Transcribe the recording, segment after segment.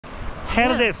How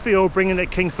did that feel bringing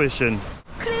that kingfish in?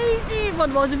 Crazy,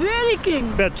 but was very king.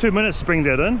 About 2 minutes to bring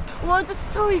that in. Was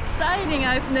so exciting.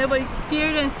 I've never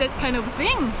experienced that kind of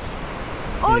thing.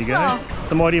 There you go.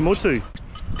 The mighty Motu.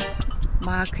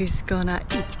 Mark is gonna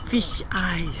eat fish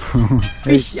eyes.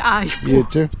 Fish eyes. You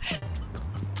too.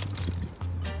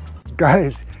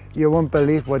 Guys, you won't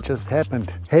believe what just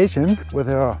happened. Hyeshin, with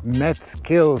her mad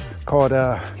skills, caught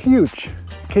a huge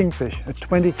kingfish, a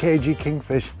 20 kg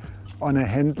kingfish on a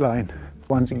handline.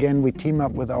 Once again, we team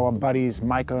up with our buddies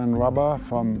Michael and Rubba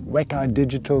from Weka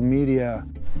Digital Media.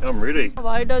 I'm ready.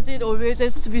 Why does it always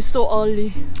have to be so early?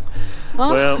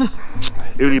 Huh? Well,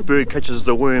 early bird catches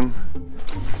the worm.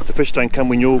 The fish don't come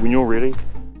when you're ready.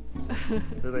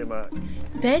 Do they, Mark?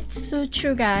 That's so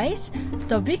true, guys.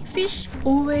 The big fish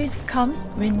always comes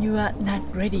when you are not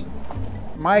ready.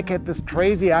 Mike had this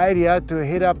crazy idea to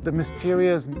hit up the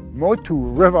mysterious Motu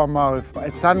River Mouth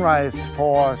at sunrise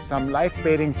for some live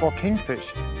baiting for kingfish.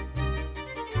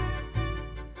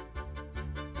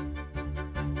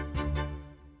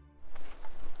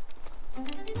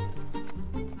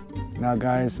 Now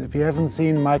guys, if you haven't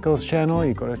seen Michael's channel,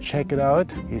 you gotta check it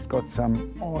out. He's got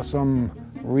some awesome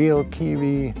real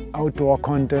Kiwi outdoor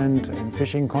content and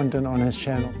fishing content on his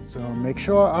channel. So make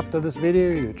sure after this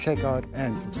video you check out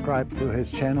and subscribe to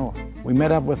his channel. We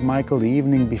met up with Michael the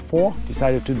evening before,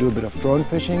 decided to do a bit of drone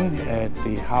fishing at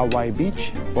the Hawaii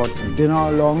beach, brought some dinner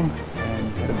along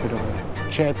and had a bit of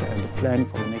a chat and a plan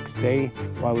for the next day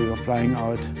while we were flying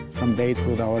out some baits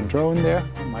with our drone there.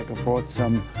 Michael brought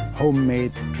some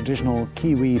homemade traditional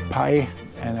Kiwi pie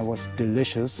and it was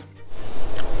delicious.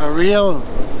 A real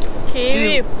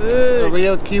Kiwi food. A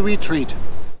real Kiwi treat.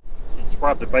 Just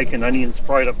fry up the bacon, onions,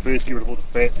 fry it up first, get rid of all the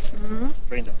fat,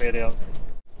 drain the fat out.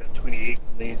 About 20 eggs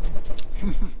in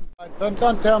there.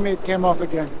 Don't tell me it came off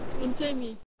again. Don't tell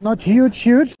me. Not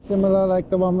huge, similar like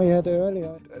the one we had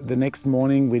earlier. The next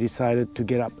morning we decided to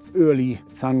get up early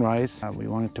at sunrise. We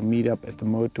wanted to meet up at the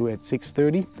Motu at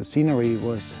 6:30. The scenery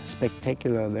was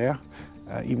spectacular there,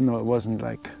 even though it wasn't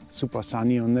like super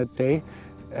sunny on that day.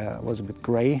 It was a bit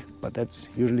gray, but that's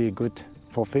usually good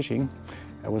for fishing.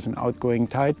 There was an outgoing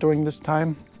tide during this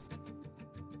time.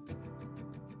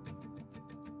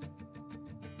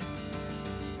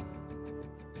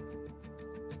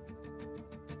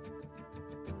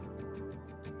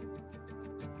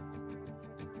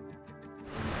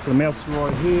 So the mouth's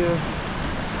right here.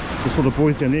 Just saw the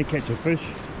boys down there catch a fish,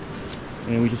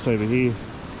 and we're just over here.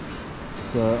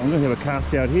 So I'm going to have a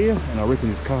cast out here, and I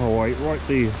reckon there's kahawai right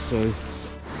there. So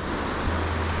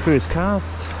first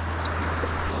cast.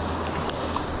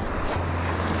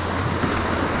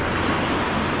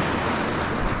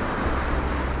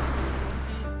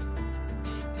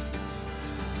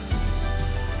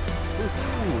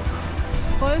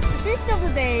 First fish of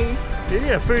the day.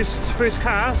 Yeah, first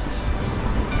cast.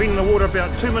 Been in the water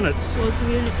about 2 minutes. Was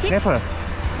really thick. Snapper.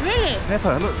 Really?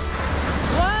 Snapper, look.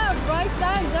 Wow, bright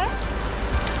size, eh?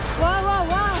 Wow, wow,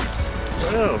 wow.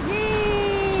 Wow.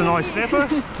 Yay. It's a nice snapper.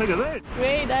 Look at that.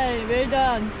 Well done, well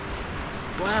done.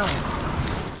 Wow.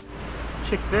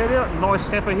 Check that out. Nice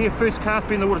snapper here. First cast,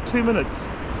 been in the water 2 minutes.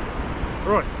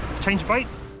 Right, change bait.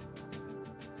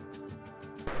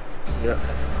 Yeah,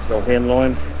 it's our hand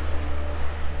line.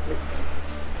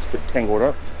 It's a bit tangled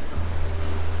up.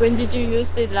 When did you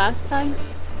use it last time?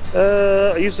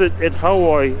 I used it at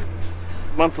Hawaii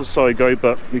a month or so ago,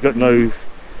 but we got no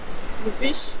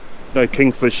fish? No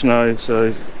kingfish, no.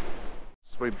 So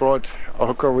we brought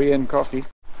our Korean coffee.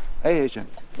 Hey Hyeshin.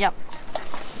 Yep.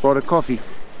 Brought a coffee.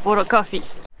 Bought a coffee.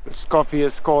 This coffee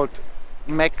is called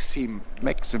Maxim.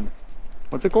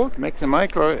 What's it called? Maxim,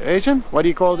 Mike or Hyeshin? What do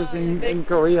you call this in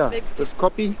Korea? This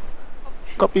copy?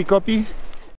 Copy?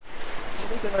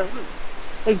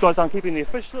 These guys aren't keeping their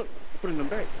fish, look, they're putting them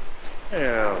back.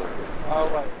 Yeah.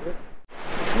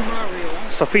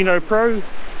 Safino Pro.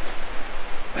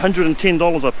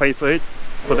 $110 I paid for it,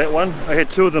 for that one. I had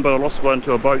 2 of them, but I lost one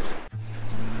to a boat.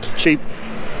 Cheap,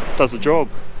 does the job.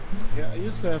 Yeah, I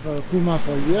used to have a Kuma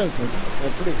for years, and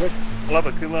they're pretty good. I love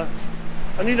a Kuma.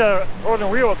 I need a rod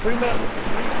and reel Kuma.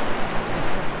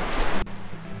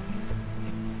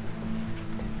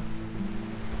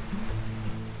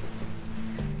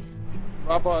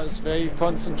 Rubber is very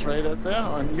concentrated there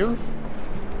on you.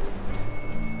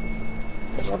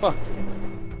 Rubber.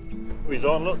 He's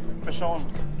on, look, fish on.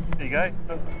 There you go.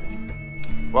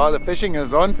 While the fishing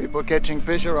is on, people catching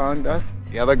fish around us.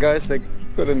 The other guys, they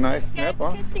got a nice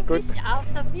snapper. Good. Fish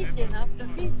after fishing.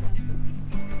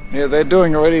 Yeah, they're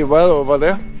doing really well over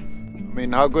there. I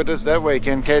mean, how good is that? Where you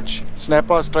can catch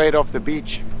snapper straight off the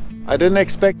beach. I didn't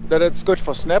expect that it's good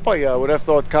for snapper here. I would have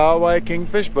thought kahawai,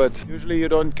 kingfish, but usually you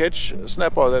don't catch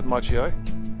snapper that much here.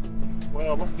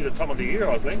 Well, it must be the time of the year,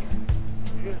 I think.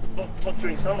 Yeah, not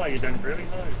during summer, you don't really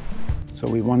know. So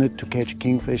we wanted to catch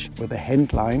kingfish with a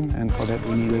hand line, and for that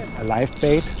we needed a live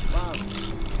bait.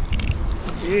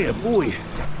 Yeah, boy.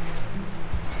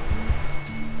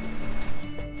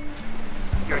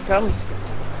 Here it comes.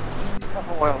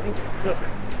 Oh, well, look,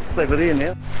 it's over there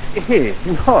now. Yeah,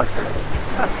 nice.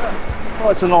 Oh,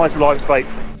 it's a nice live bait.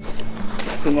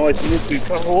 It's a nice Motu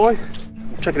River.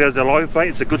 Check it out as a live bait.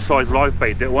 It's a good sized live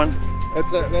bait, that one.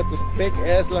 That's a big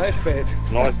ass live bait.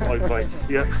 Nice live bait,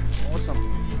 yeah. Awesome.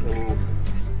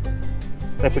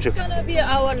 It's gonna be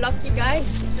our lucky guy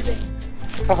today.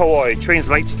 Hawaii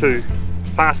translates to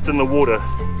fast in the water.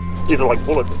 These are like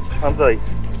bullets, aren't they?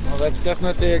 Well, that's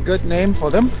definitely a good name for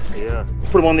them. Yeah.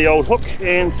 Put them on the old hook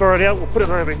and throw it out. We'll put it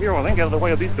over here, I think, out of the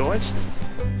way of these guys.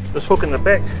 This hook in the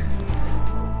back.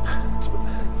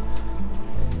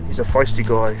 He's a feisty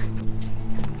guy.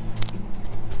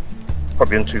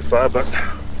 Probably in too far, but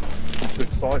I'm too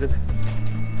excited.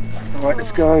 Alright,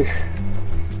 let's go.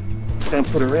 Let's go and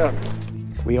put her out.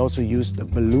 We also used a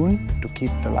balloon to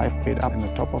keep the live bait up in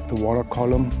the top of the water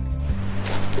column.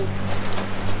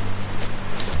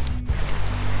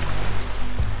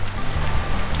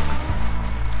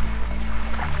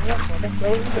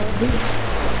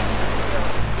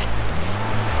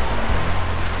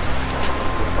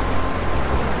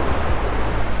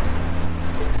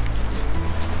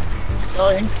 It's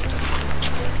going.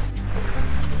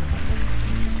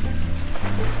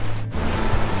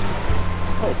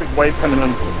 Oh, big wave coming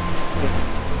in.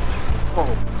 Oh.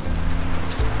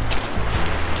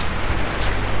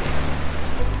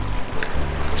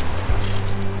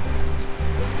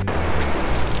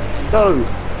 Go.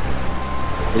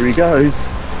 Here he goes.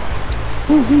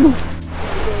 Woohoo.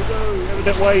 Go. Have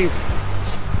a that wave.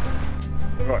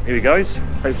 Right, here he goes,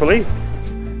 hopefully.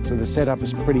 So the setup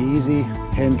is pretty easy.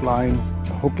 Hand line,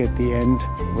 a hook at the end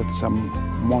with some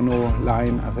mono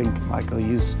line. I think Michael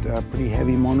used a pretty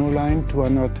heavy mono line,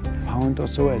 200 pound or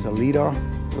so as a leader.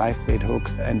 Live bait hook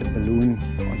and a balloon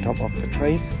on top of the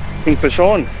trace. Kingfish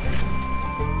on.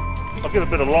 I'll get a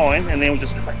bit of line and then we'll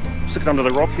just stick it under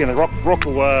the rock here, and the rock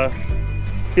will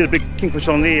get a big kingfish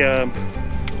on there.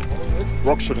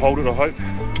 Rock should hold it, I hope.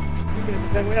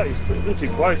 He's not too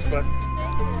close, but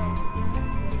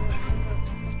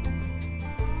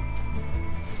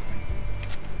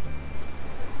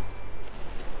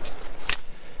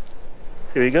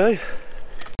here we go.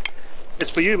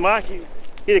 It's for you, Mark.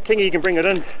 You're the king, you can bring it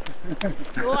in.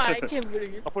 Oh, I can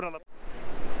bring it. I'll put it on the...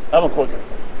 I haven't caught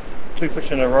 2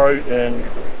 fish in a row in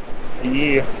a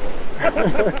year.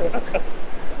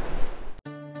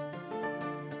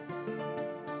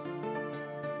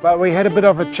 But we had a bit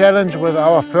of a challenge with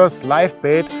our first live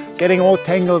bait, getting all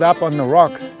tangled up on the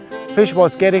rocks. Fish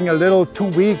was getting a little too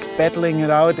weak, battling it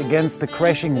out against the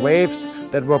crashing waves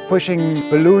that were pushing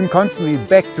balloon constantly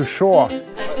back to shore.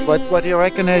 What do you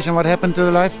reckon, Hyeshin? What happened to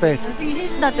the live bait? I think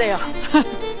he's not there.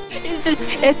 It's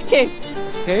escaped.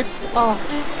 Escaped? Oh.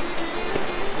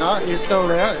 No, he's still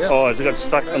there. Yeah. Oh, it got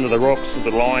stuck under the rocks with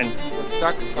the line. It's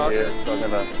stuck. Okay. Yeah, so I'm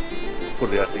gonna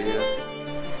put it out here.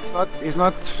 He's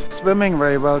not swimming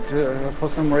very well for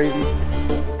some reason.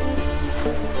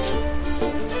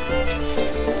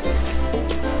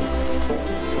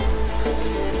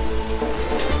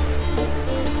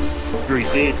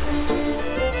 He's dead.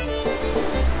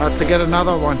 I have to get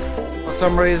another one. For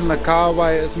some reason the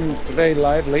carway isn't very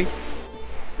lively.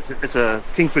 It's a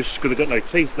kingfish because they've got no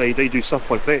teeth. They do stuff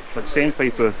like that, like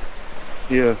sandpaper.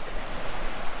 Yeah.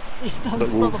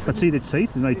 I see the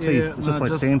teeth, no teeth. Yeah, it's just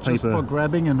like sandpaper. Just for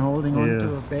grabbing and holding on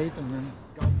to a bait and then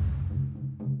go.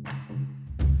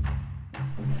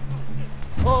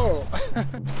 Oh!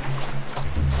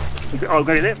 I'll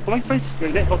go to that, please. Go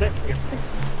to that, hold that.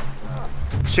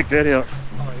 Check that out.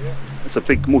 Oh yeah. It's a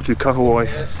big Motu River.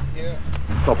 Yes, yeah.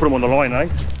 I'll put them on the line, eh?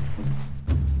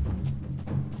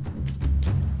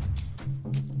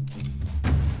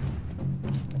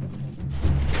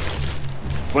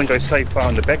 Won't go so far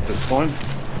in the back this time.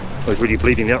 I was really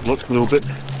bleeding out, look, a little bit.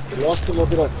 It lost a little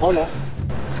bit of colour.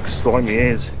 It's slimy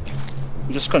as.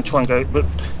 I'm just going to try and go a bit,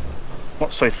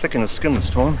 not so thick in the skin this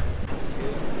time.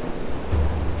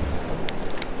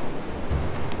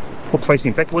 Hook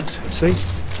facing backwards, see?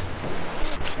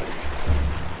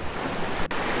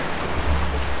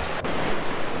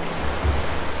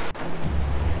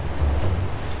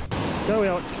 Go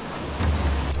out.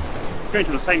 Going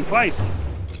to the same place.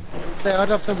 Once they're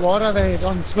out of the water, they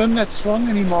don't swim that strong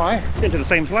anymore. Eh? Going to the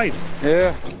same place.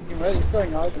 Yeah. He's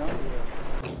going out now.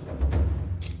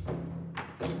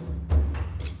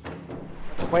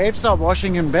 The waves are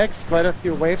washing him back. Quite a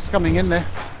few waves coming in there.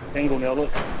 Angle now,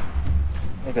 look.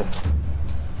 Okay.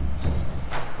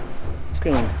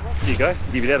 Come on. There you go.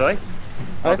 Give you that, eh?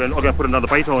 I'm going to put another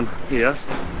bait on here.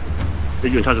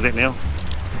 You're in charge of that now.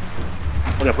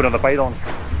 I'm going to put another bait on.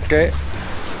 Okay.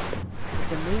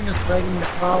 The moon is dragging the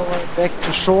car back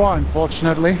to shore,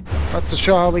 unfortunately. Not so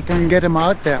sure how we can get him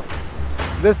out there.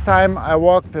 This time I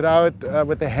walked it out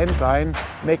with the hand line,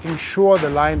 making sure the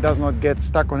line does not get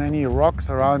stuck on any rocks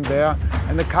around there.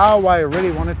 And the kahawai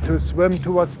really wanted to swim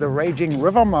towards the raging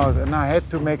river mouth, and I had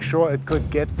to make sure it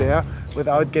could get there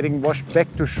without getting washed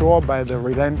back to shore by the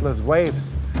relentless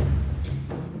waves.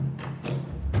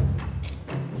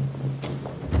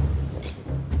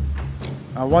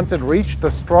 Once it reached the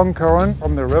strong current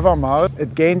from the river mouth,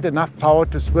 it gained enough power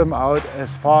to swim out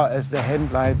as far as the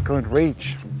hand line could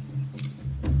reach.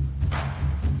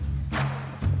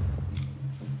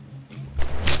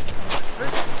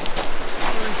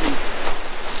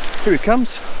 Here it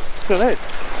comes. Look at that.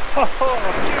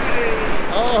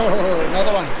 Oh,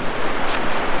 another one.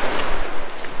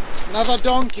 Another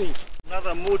donkey.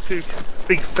 Another Motu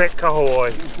big fat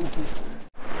kahawai.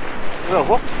 Little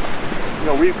hook. You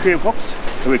got recurve hooks.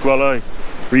 They're well, eh?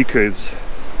 Recurves.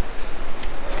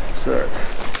 So.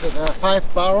 Is it a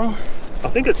 5 barrel? I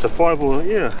think it's a 5 or,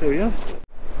 yeah, there we go.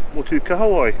 Motu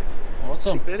kahawai.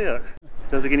 Awesome. Check that out.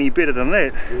 Does it get any better than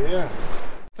that? Yeah.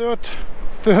 Third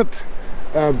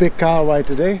big kahawai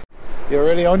today. You're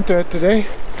really onto it today?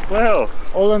 Well.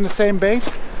 All on the same bait?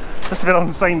 Just about on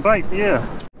the same bait, yeah.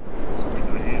 That's what we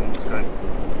do here. Let's go.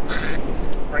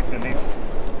 Break the net.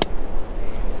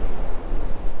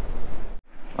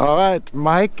 Alright,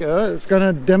 Mike is going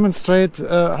to demonstrate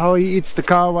how he eats the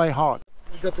kahawai heart.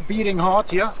 We've got the beating heart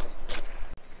here.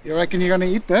 You reckon you're going to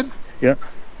eat that? Yeah.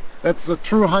 That's a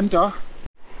true hunter.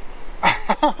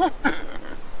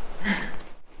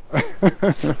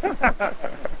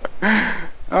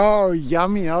 Oh,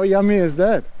 yummy. How yummy is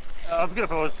that? I forget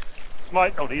if it was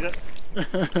smoked, I'd eat it.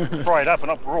 Fry it up and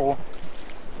not raw.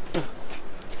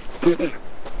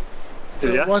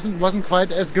 So it wasn't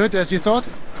quite as good as you thought?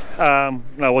 No,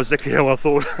 it was exactly how I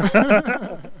thought.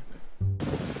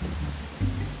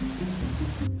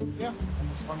 Yeah, I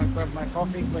just want to grab my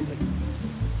coffee quickly.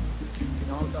 You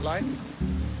know the line?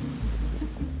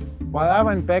 While I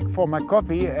went back for my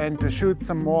coffee and to shoot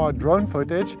some more drone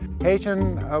footage,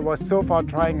 Hyeshin was so far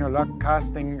trying her luck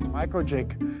casting micro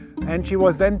jig. And she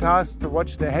was then tasked to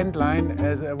watch the handline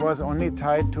as it was only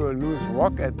tied to a loose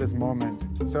rock at this moment.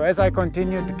 So as I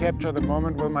continued to capture the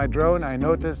moment with my drone, I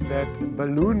noticed that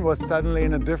balloon was suddenly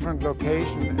in a different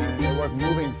location and it was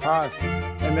moving fast.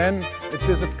 And then it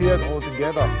disappeared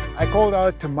altogether. I called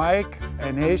out to Mike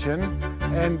and Hyeshin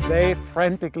and they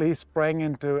frantically sprang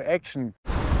into action.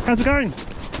 How's it going?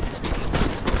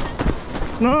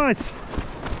 Nice!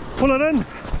 Pull it in!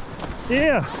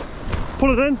 Yeah!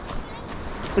 Pull it in!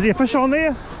 Is there a fish on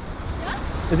there?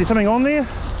 Yeah? Is there something on there?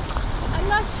 I'm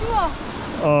not sure.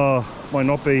 Oh, might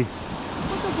not be.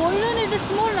 But the balloon is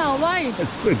small now. Why?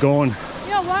 It's gone.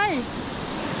 Yeah, why?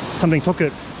 Something took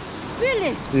it.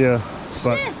 Really? Yeah,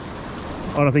 but Shit.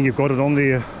 I don't think you've got it on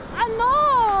there. I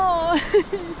know.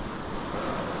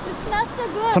 It's not so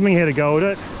good. Something had to go with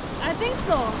it. I think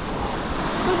so.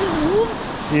 Because it's moved.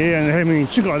 Yeah, and it had me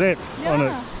chick like that on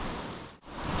it.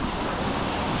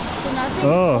 So nothing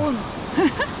Oh. is on.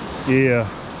 Yeah.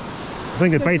 I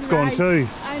think the bait's gone too.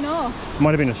 I know.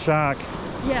 Might have been a shark.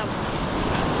 Yeah.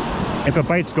 If the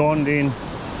bait's gone, then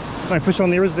no fish on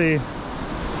there, is there?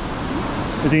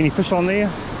 Is there any fish on there?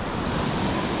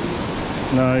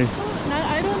 No. No,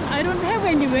 I don't have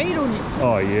any weight on it.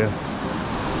 Oh yeah.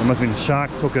 It must have been a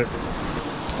shark took it.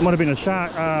 It might have been a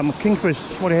shark. Kingfish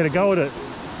might have had a go at it.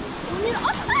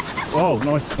 Oh,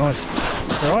 nice, nice.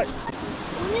 All right.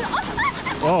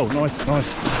 Oh, nice, nice.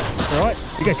 All right.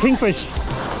 You got kingfish.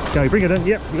 Go, bring it in.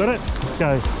 Yep, you got it.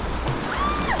 Go.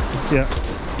 Yeah.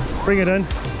 Bring it in.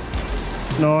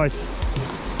 Nice.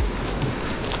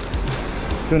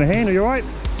 Doing a hand, are you all right?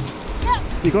 Yeah.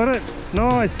 You got it?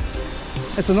 Nice.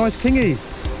 That's a nice kingy.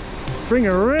 Bring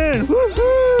her in.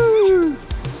 Woohoo!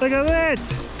 Look at that.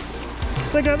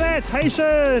 Look at that,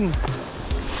 Hyeshin.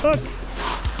 Look.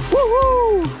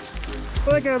 Woohoo!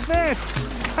 Look at that.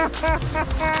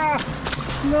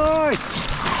 Nice.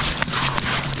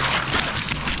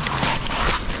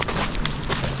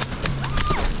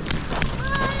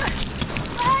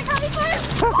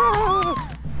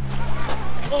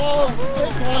 Oh,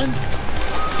 big one!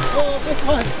 Oh, big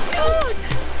one! Oh,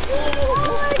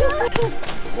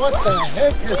 what the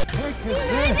heck is this?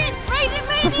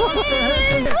 What the heck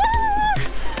is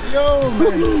Yo,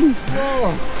 man!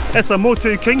 Whoa! That's a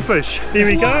Motu kingfish. There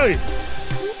we go.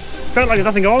 Felt like there's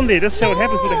nothing on there. This is how it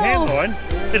happens with a hand line.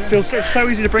 It feels so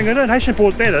easy to bring it in. Hyeshin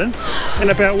brought that in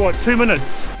about what, 2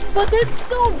 minutes. But it's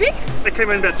so big. They came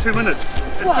in about 2 minutes.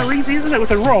 It's so easy, isn't it?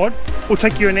 With a rod, it'll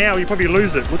take you an hour, you probably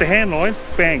lose it. With a hand line,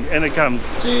 bang, and it comes.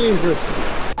 Jesus.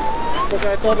 Because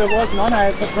I thought it was none, I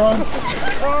had the drone.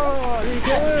 Oh,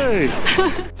 there you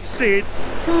go. She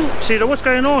said, what's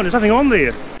going on? There's nothing on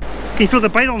there. Can you feel the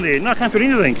bait on there? No, I can't feel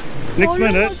anything. Next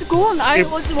minute. Was gone. I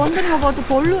was wondering about the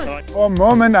balloon. For a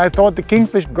moment I thought the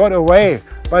kingfish got away,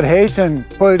 but Hyeshin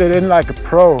pulled it in like a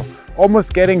pro,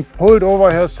 almost getting pulled over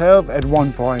herself at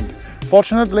one point.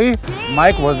 Fortunately,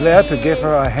 Mike was there to give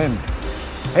her a hand.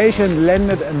 Hyeshin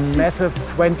landed a massive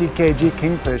 20 kg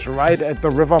kingfish right at the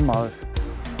river mouth.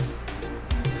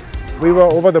 We were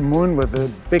over the moon with the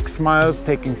big smiles,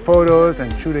 taking photos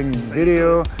and shooting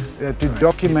video to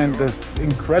document this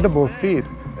incredible feat.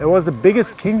 It was the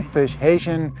biggest kingfish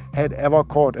Hyeshin had ever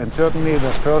caught, and certainly the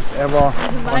first ever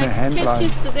on a hand line.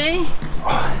 Catches today.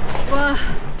 Wow.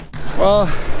 Well,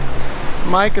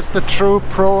 Mike is the true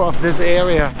pro of this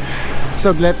area.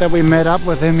 So glad that we met up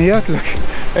with him here. Look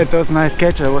at those nice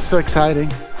catches. It was so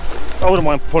exciting. I wouldn't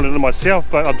mind pulling it in myself,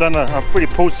 but I've already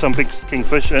pulled some big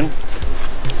kingfish in.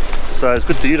 So it's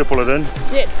good for you to pull it in.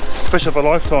 Yeah. Fish of a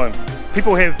lifetime.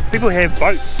 People have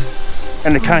boats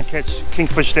and they can't catch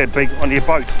kingfish that big on their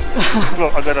boat.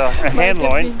 Look, I got a hand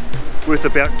line worth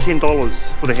about $10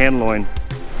 for the hand line.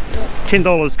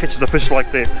 $10 catches a fish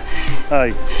like that.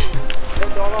 Hey.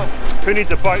 $10. Who needs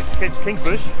a boat to catch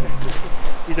kingfish?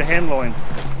 Needs a hand line.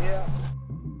 Yeah.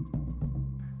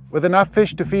 With enough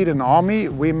fish to feed an army,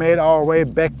 we made our way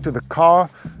back to the car,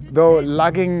 though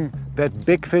lugging that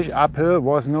big fish uphill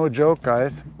was no joke,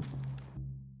 guys.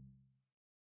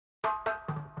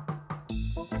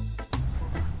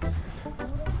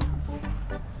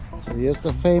 So here's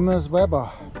the famous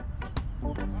Rubba.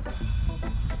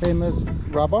 Famous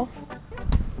Rubba.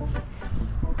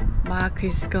 Mark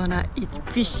is gonna eat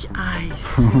fish eyes.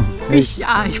 Fish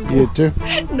eye. You too.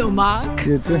 No, Mark.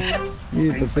 You too.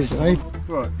 Eat the fish eye.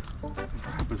 Right.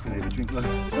 Rubba's gonna have a drink later.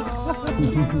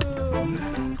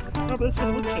 No, but that's for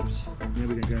the wood chips. Now we're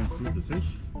going to go and flip the fish.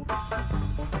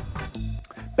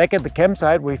 Back at the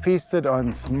campsite, we feasted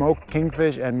on smoked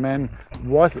kingfish, and man,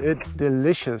 was it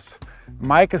delicious.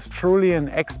 Mike is truly an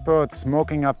expert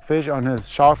smoking up fish on his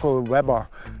charcoal Weber.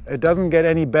 It doesn't get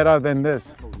any better than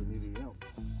this.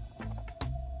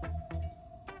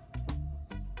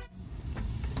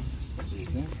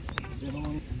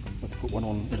 Let's put one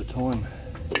on at a time.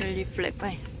 Belly flap,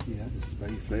 eh? Yeah, this is the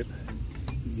belly flap.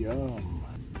 Yum.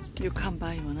 You can't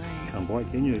buy one, eh? Can't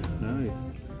bite, can you? No.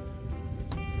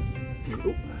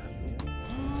 Oh.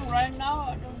 Right now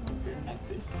I don't want it like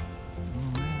this. Oh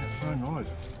man, it's so nice.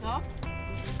 No?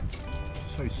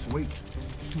 So sweet,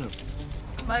 isn't it?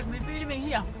 Mike, we're filming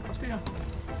here. Here.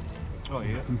 Oh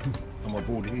yeah, on my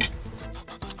board here.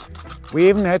 We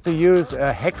even had to use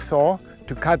a hacksaw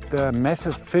to cut the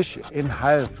massive fish in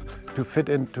half to fit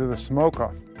into the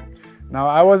smoker. Now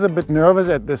I was a bit nervous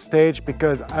at this stage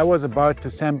because I was about to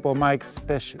sample Mike's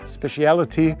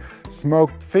specialty,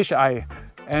 smoked fish eye,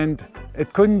 and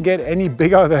it couldn't get any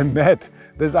bigger than that.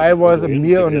 This eye was a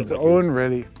meal on its own,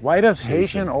 really. Why does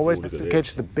Hyeshin always have to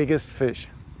catch the biggest fish?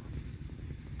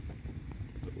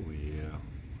 Oh yeah.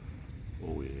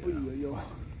 Oh yeah.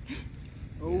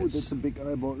 Oh, that's a big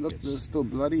eyeball. Look, there's still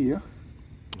bloody here.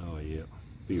 Oh yeah.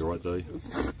 Be alright though.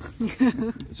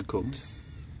 It's cooked.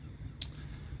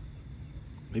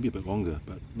 Maybe a bit longer,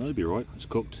 but no, it'll be right. It's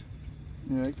cooked.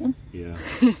 You reckon? Yeah.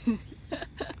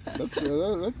 Look,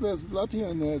 there's blood here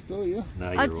and there still, yeah. No,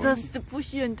 I you're right. just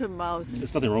push you into mouth.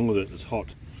 There's nothing wrong with it. It's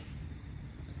hot.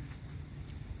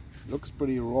 Looks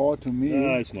pretty raw to me.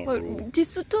 No, it's not raw.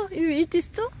 This too? You eat this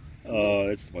too?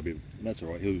 It's maybe that's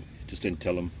alright. He'll just didn't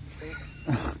tell him.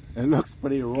 It looks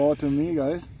pretty raw to me,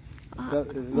 guys.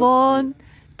 It 1,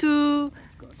 2,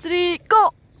 3,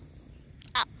 go!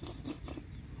 Ah.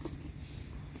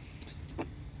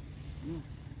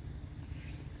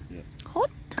 Yeah. Hot?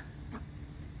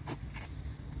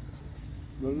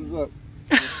 What is that?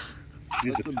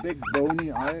 That's a big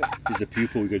bony eye. There's a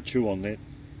pupil. You got to chew on that.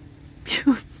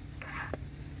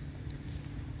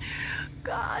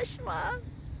 Gosh, man.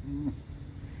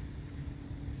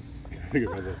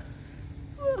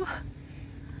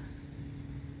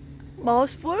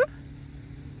 Mouthful?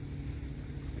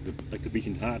 Like the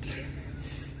beating heart.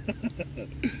 It's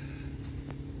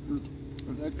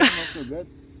actually not so bad.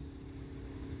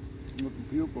 With the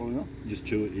pupil, yeah. Just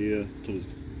chew it here till it's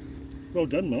well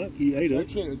done, Mark. He ate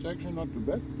it. It's actually not too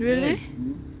bad. Really?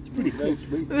 Mm. It's pretty Very cool.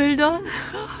 sweet. Well done.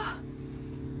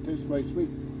 Tastes very sweet.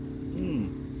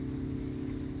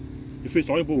 Your first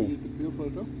eyeball. Eat the pupil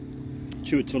too.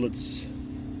 Chew it till it's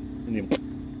in the.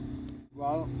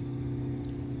 Wow.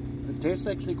 It tastes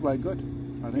actually quite good.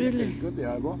 I think it tastes good, the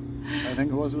eyeball. I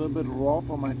think it was a little bit raw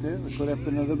for my taste. It could have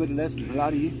been a little bit less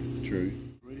bloody. True.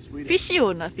 Really sweet. Fishy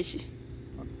or not fishy?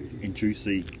 Not fishy. And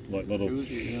juicy, like a lot of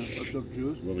Juicy, yeah. Lots of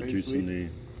juice. A lot of Very juice sweet. in there.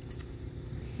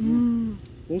 Mm.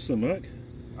 Awesome, Mark.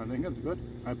 I think it's good.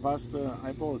 I passed the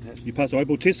eyeball test. You passed the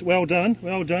eyeball test. Well done.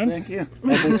 Well done. Thank you. Eyeball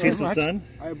Thank you test very is much. done.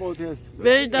 Eyeball test. Well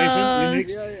Jason, you done.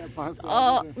 next. Yeah, passed the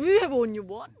eyeball test. We have only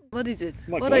one. What is it?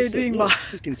 Mike What are you likes it. doing, Look, Mark?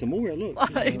 Just getting some more out, look.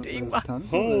 What are you doing, There's Mark? tons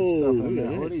of Oh, that stuff in look there.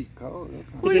 at that. Holy cow.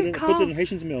 Put Holy that cow. in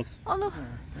Hyeshin's mouth. Oh no.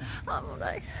 I'm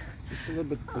alright. Just a little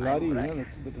bit bloody, yeah,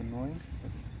 that's a bit annoying.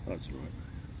 That's right.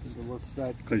 There was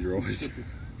that. Close your eyes.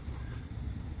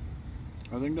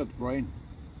 I think that's brain.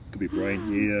 Could be brain.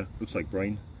 Yeah, looks like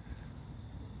brain.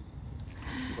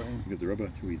 Brain. You got the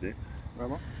rubber. Should we eat that?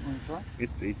 Rubber, want to try? Yes,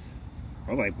 please.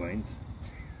 I like brains.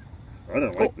 I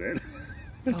don't like that.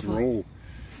 That's raw. Oh,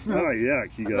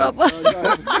 yuck. You guys.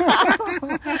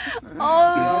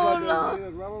 Oh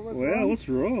no. Well, what's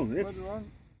wrong? What's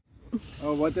wrong?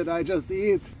 Oh, what did I just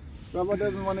eat? Rubber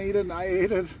doesn't want to eat it and I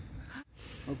ate it.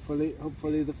 Hopefully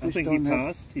the fish I think don't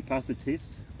have... he passed the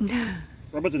test.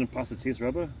 Rubber didn't pass the test,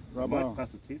 Rubber. Rubber. Mike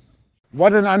passed the test.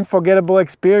 What an unforgettable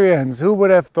experience. Who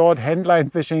would have thought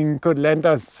handline fishing could lend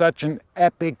us such an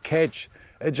epic catch?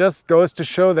 It just goes to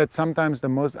show that sometimes the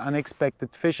most unexpected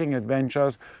fishing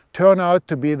adventures turn out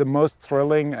to be the most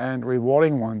thrilling and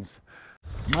rewarding ones.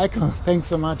 Michael, thanks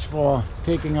so much for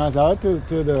taking us out to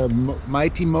the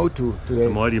mighty Motu today. The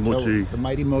mighty Motu. The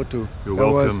mighty Motu. You're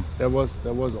welcome. That was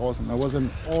awesome. That was an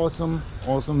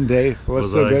awesome day. It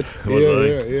was so good. It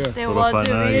was Yeah. There What a was fun a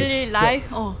day. really life.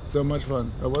 Oh. So much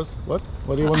fun. That was what?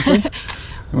 What do you want to say?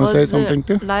 You want to say something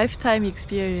too? Lifetime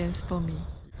experience for me.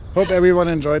 Hope everyone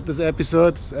enjoyed this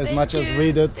episode as Thank much as you.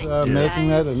 we did Thank you, making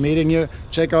that guys. and meeting you.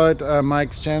 Check out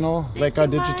Mike's channel, Lekka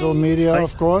you, Digital Mike. Media, Hey.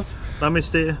 of course.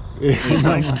 Namaste.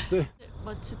 Namaste.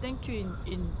 But thank you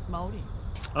in Maori.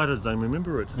 I don't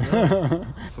remember it. No.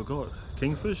 Forgot.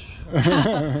 Kingfish?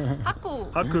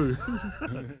 Haku.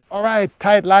 Haku. All right,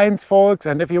 tight lines, folks.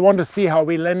 And if you want to see how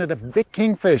we landed a big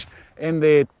kingfish in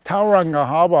the Tauranga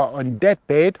Harbor on dead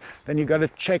bait, then you got to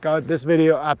check out this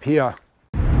video up here.